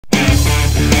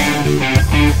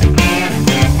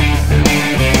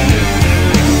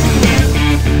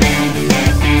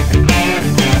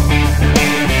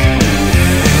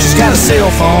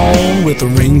cell phone with a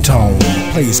ringtone,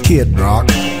 plays Kid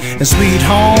Rock and Sweet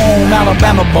Home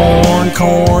Alabama born,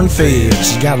 corn-fed.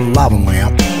 She's got a lava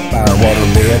lamp by her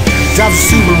waterbed, drives a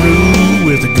Subaru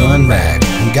with a gun rack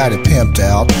and got it pimped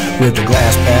out with a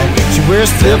glass pack. She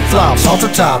wears flip-flops,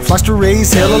 halter tops, likes to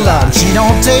raise hell a lot, and she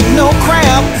don't take no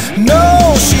crap.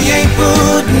 No, she ain't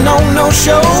putting on no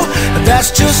show, but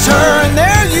that's just her, and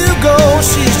there you go,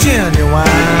 she's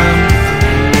genuine.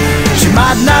 She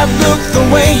might not look the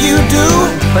way you do,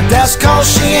 but that's cause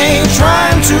she ain't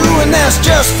trying to, and that's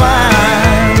just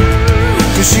fine.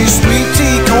 Cause she's sweet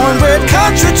tea, cornbread,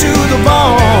 country to the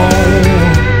bone.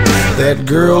 That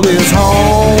girl is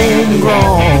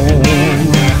homegrown.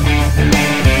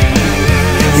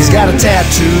 He's got a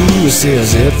tattoo that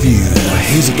says F you.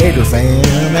 He's a Gator fan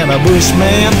and a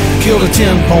Bushman. Killed a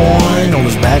 10-point on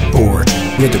his back porch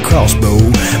with a crossbow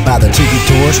by the tiki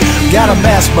torch. Got a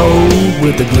bass bow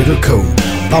with a glitter coat,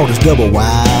 bought his double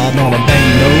wide on a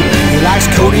banknote. He likes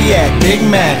Kodiak, Big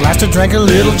Mac, likes to drink a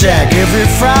little Jack every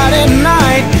Friday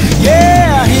night.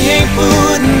 Yeah, he ain't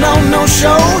putting on no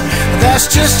show, that's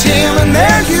just him, and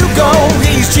there you go,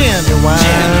 he's genuine.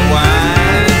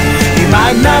 He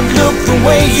might not look the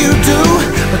way you do,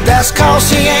 but that's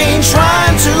cause he ain't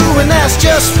trying to, and that's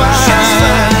just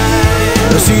fine.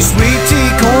 Cause he's sweet tea,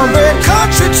 cornbread,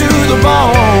 country to the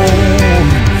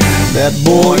bone. That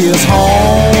boy is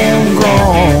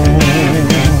homegrown.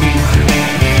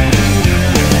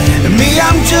 And me,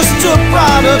 I'm just a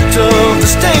product of the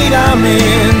state I'm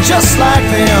in, just like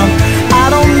them. I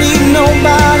don't need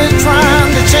nobody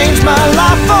trying to change my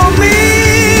life for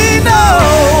me, no.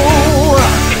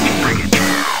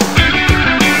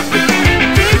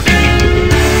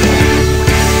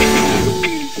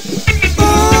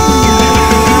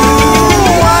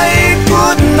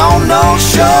 On no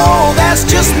show, that's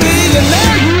just me, and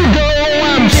there you go,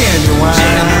 I'm genuine.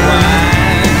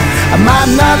 I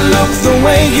might not look the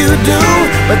way you do,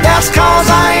 but that's cause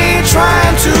I ain't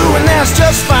trying to, and that's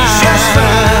just fine.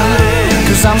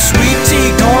 Cause I'm sweet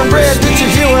tea, cornbread, did you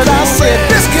hear what I said?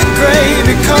 Biscuit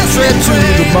gravy, country to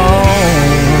the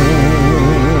bone.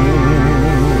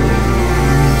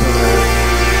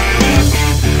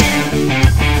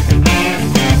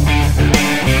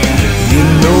 You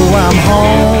know I'm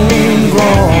homegrown.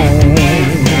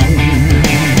 Yeah.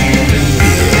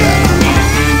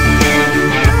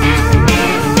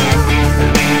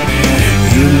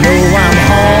 You know I'm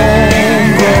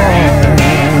homegrown.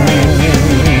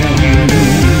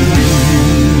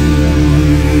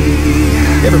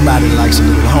 Everybody likes a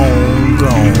little home.